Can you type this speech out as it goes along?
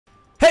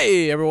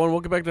Hey everyone,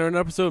 welcome back to another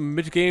episode of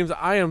Mitchey Games.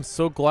 I am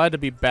so glad to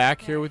be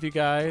back here with you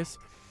guys.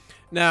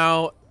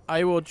 Now,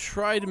 I will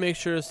try to make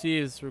sure to see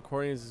his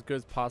recording is as good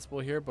as possible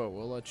here, but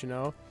we'll let you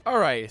know.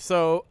 Alright,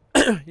 so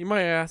you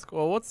might ask,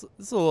 well, this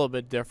is a little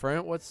bit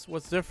different.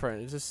 What's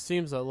different? It just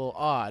seems a little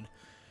odd.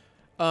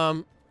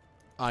 I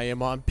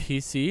am on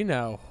PC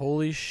now.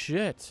 Holy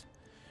shit.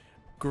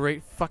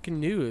 Great fucking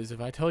news.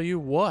 If I tell you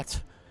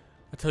what.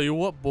 I tell you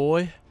what,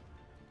 boy.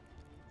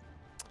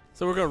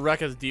 So we're gonna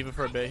wreck as D.va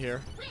for a bit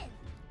here.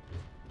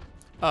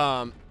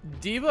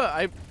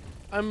 D.va,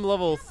 I'm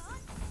level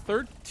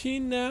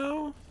 13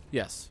 now.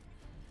 Yes.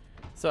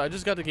 So I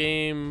just got the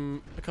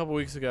game a couple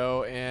weeks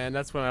ago, and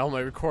that's when all my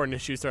recording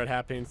issues started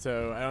happening.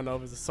 So I don't know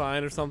if it's a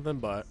sign or something,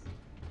 but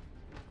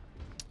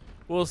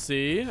we'll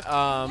see.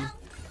 Try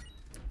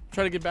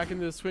to get back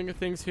into the swing of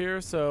things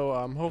here. So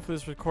hopefully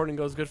this recording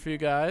goes good for you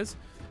guys.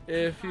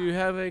 If you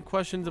have any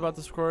questions about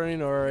this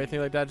recording or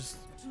anything like that, just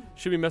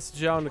shoot me a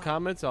message out in the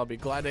comments. I'll be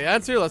glad to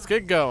answer. Let's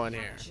get going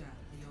here.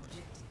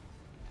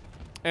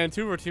 And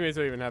two of our teammates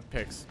don't even have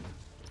picks.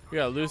 We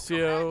got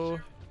Lucio.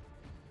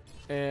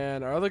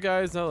 And our other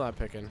guys, no, not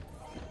picking.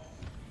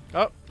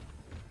 Oh.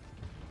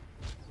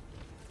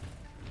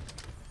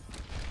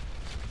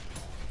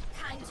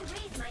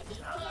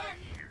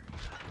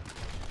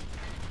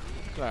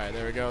 Alright,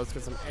 there we go. Let's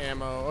get some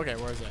ammo. Okay,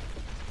 where's it?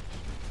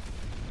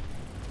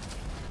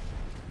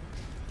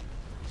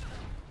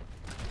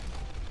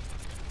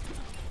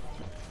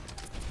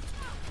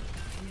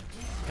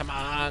 Come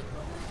on.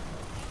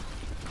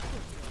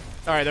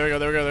 Alright, there we go,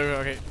 there we go, there we go.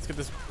 Okay, let's get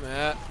this.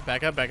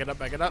 Back up, back it up,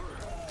 back it up.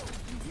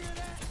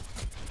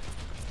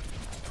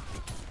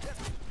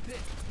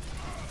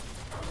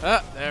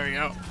 There we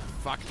go.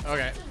 Fuck.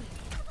 Okay.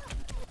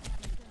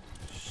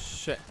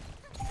 Shit.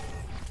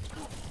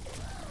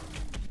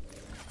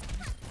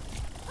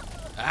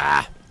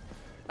 I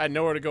had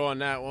nowhere to go on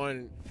that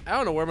one. I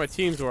don't know where my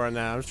teams were on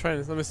that. I'm just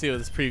trying to. Let me see what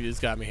this preview's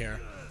got me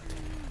here.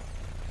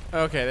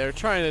 Okay, they were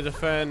trying to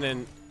defend,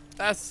 and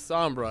that's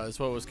Sombra is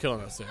what was killing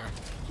us there.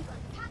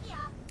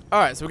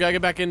 Alright, so we gotta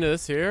get back into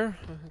this here.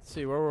 Let's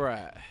see where we're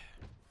at.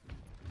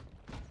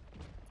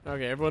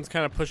 Okay, everyone's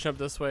kind of pushing up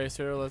this way,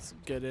 so let's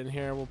get in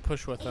here. We'll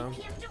push with them.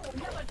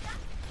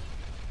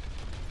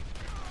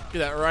 Get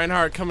that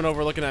Reinhardt coming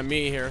over looking at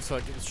me here so I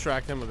can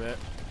distract him a bit.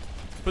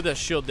 Put that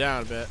shield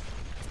down a bit.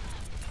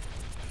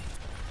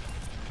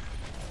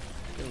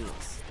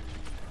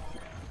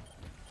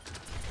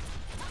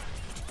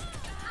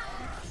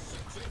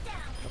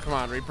 Oh, come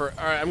on, Reaper.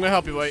 Alright, I'm gonna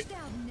help you, wait.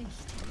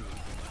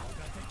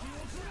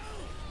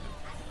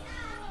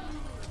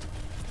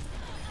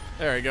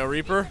 There you go,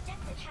 Reaper.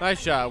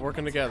 Nice job,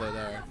 working together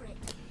there.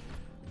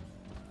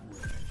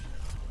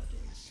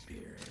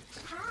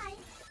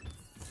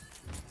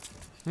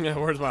 Yeah,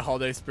 where's my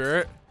holiday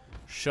spirit?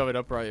 Shove it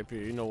up right up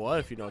here. You know what?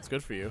 If you know it's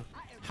good for you.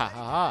 Ha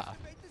ha ha.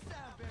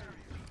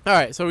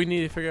 Alright, so we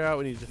need to figure out,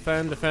 we need to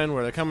defend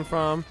where they're coming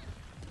from.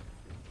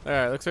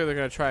 Alright, looks like they're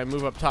going to try and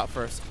move up top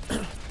first.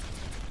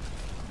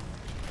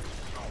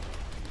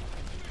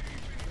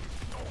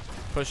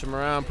 Push him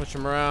around, push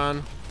him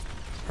around.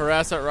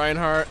 Harass that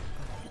Reinhardt.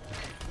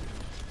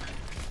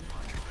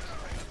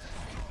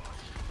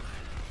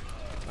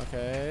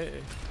 Okay.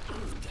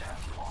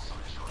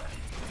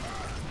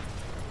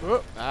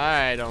 Whoop.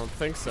 I don't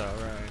think so,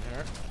 right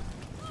here.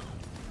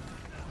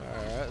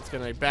 Alright, let's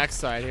get a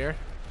backside here.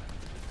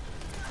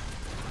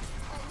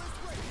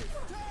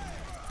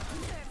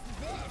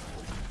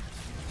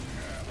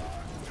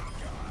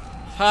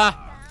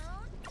 Ha!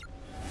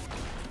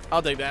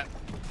 I'll take that.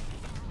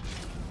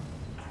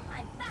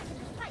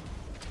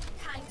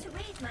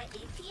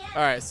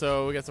 Alright,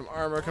 so we got some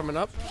armor coming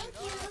up.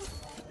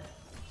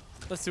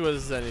 Let's see what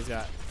this Zenny's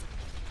got.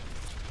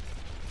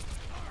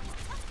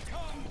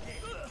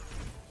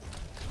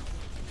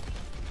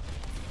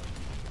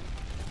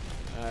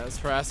 Let's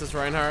harass this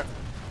Reinhardt.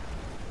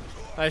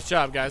 Nice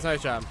job, guys.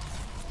 Nice job.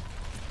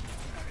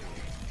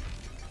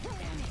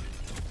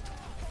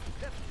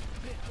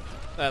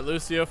 That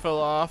Lucio fell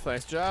off.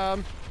 Nice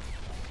job.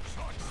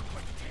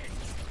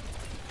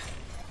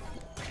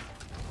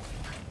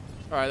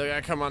 Alright, they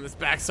gotta come on this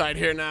backside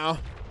here now.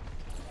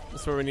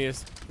 That's where we need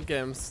to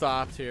get him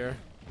stopped here.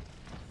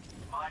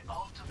 My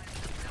ultimate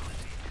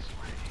ability is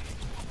ready.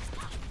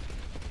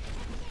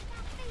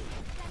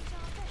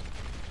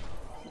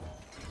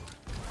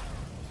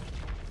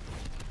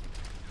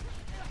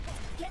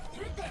 Get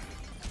through this.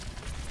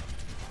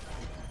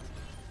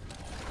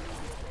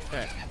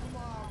 Okay.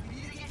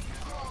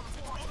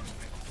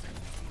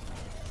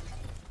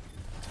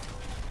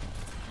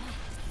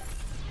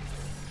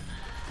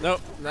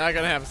 Nope, not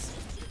gonna happen.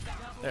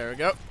 There we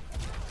go.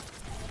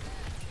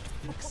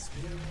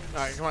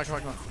 Alright, come on, come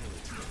on, come on.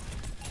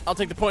 I'll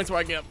take the points where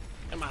I get them.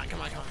 Come on,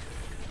 come on, come on.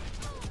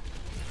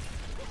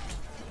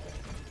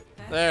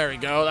 There we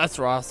go. That's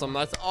awesome.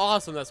 That's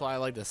awesome. That's what I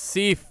like to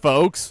see,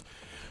 folks.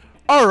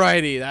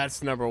 Alrighty,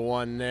 that's number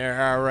one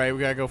there. Alright, we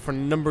gotta go for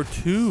number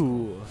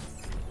two.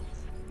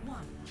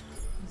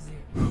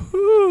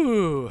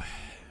 Whew.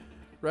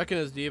 Reckon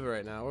it's D.va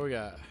right now. What we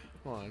got?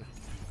 Hold on.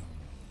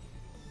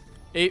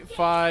 8,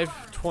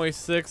 5,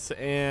 26,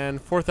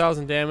 and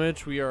 4,000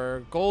 damage. We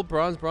are gold,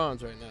 bronze,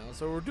 bronze right now,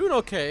 so we're doing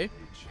okay.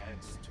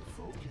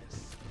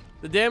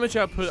 The damage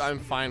output I'm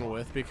fine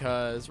with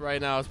because right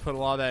now it's putting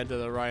a lot of that into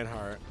the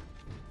Reinhardt.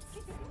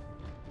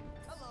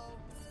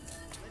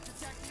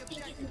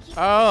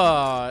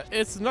 Oh,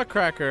 it's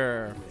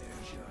Nutcracker.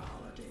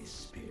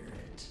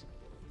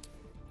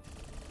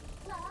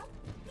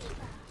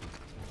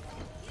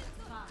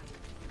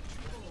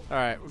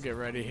 Alright, we'll get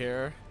ready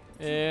here.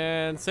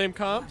 And same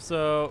comp,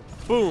 so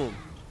boom.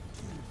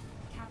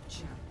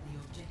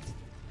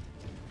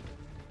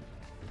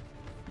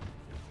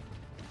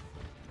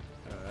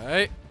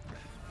 Alright.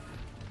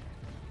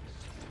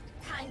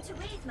 Time to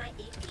raise my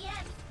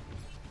APM.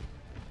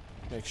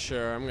 Make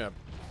sure I'm gonna.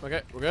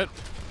 Okay, we're good.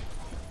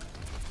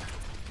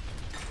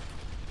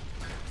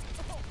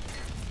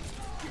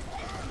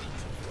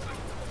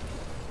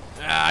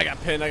 Ah, I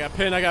got pinned, I got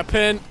pinned, I got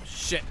pinned.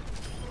 Shit.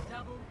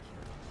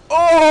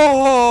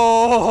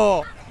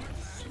 Oh!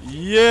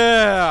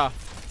 Yeah!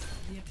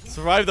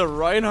 Survive the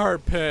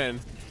Reinhardt pin.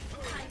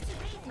 Time to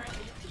raise my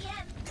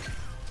APM.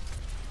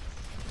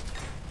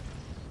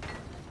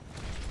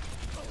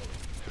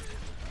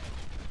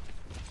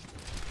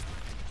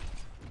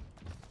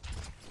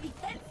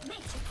 Defense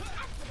matrix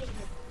activated.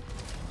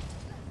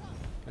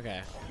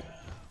 Okay.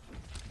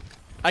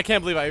 I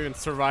can't believe I even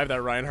survived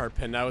that Reinhardt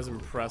pin. That was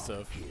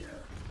impressive.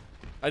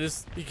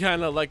 He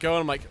kind of let go, and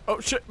I'm like, oh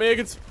shit,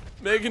 Megan,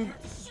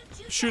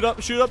 shoot up,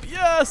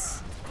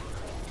 yes!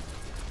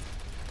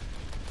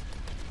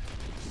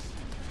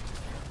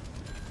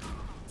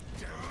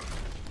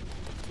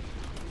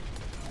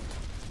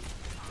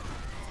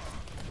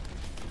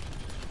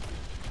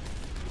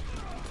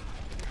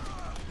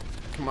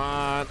 Come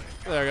on,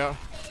 there we go.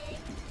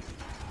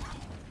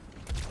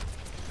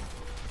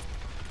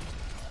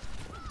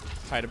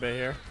 Hide a bit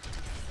here.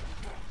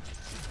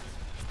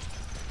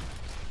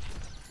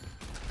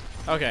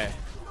 Okay.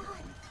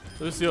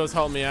 Lucio's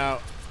helped me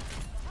out.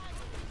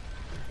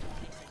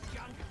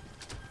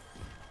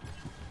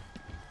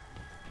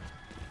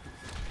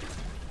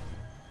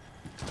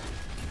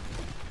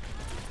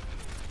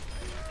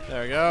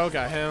 There we go,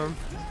 got him.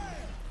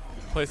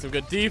 Play some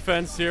good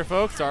defense here,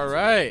 folks. All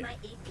right. My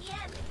APM.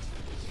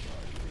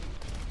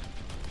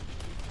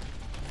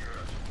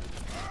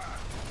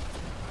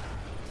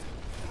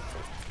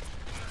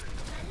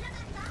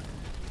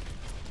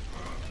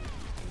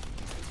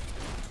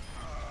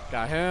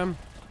 Got him.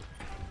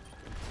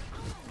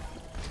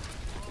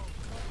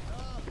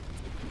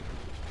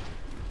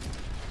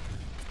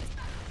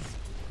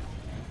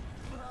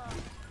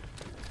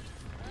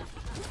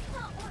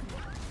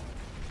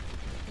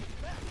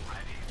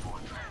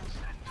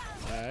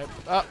 Alright.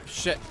 Oh,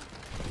 shit.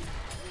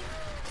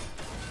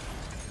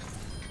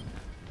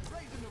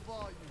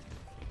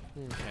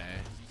 Okay.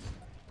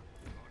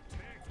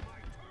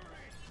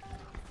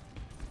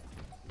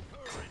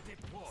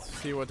 Let's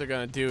see what they're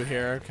gonna do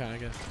here. Kind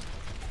of guess.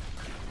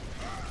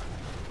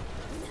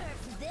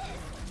 Nerf this.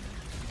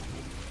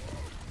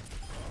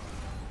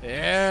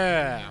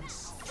 Yeah.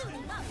 Suiting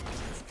up.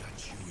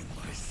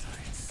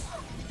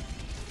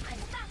 I'm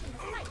back in the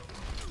fight.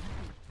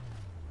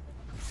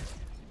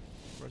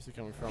 Where's he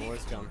coming from?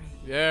 Where's he coming?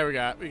 Yeah, we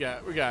got it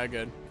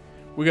good.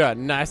 We got it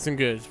nice and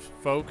good,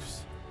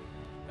 folks.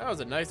 That was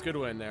a nice, good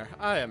win there.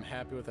 I am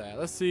happy with that.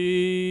 Let's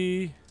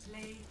see.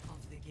 Play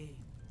of the game.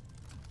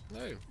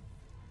 Hey.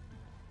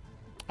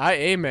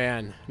 IA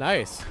man.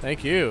 Nice.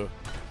 Thank you.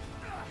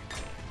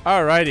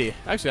 Alrighty.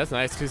 Actually, that's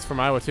nice because he's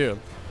from Iowa too.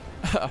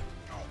 Let's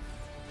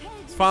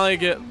finally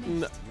get.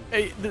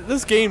 Hey,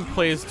 this game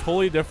plays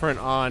totally different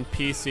on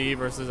PC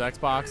versus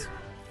Xbox,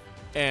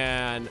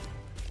 and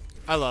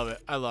I love it.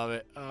 I love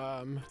it.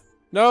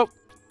 Nope.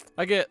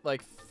 I get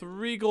like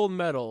 3 gold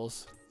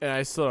medals, and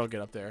I still don't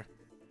get up there.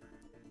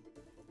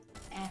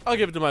 I'll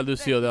give it to my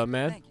Lucio though,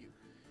 man.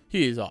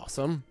 He's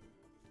awesome.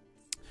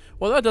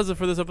 Well, that does it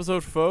for this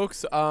episode,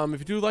 folks. If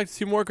you do like to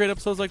see more great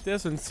episodes like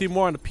this and see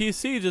more on the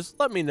PC, just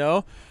let me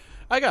know.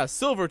 I got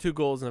silver, 2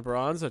 golds, and a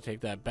bronze. I'll take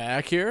that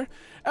back here.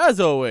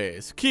 As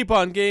always, keep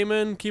on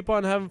gaming, keep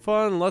on having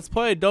fun, let's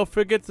play. Don't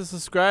forget to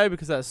subscribe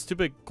because that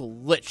stupid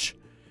glitch.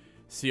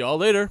 See y'all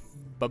later.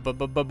 Bye.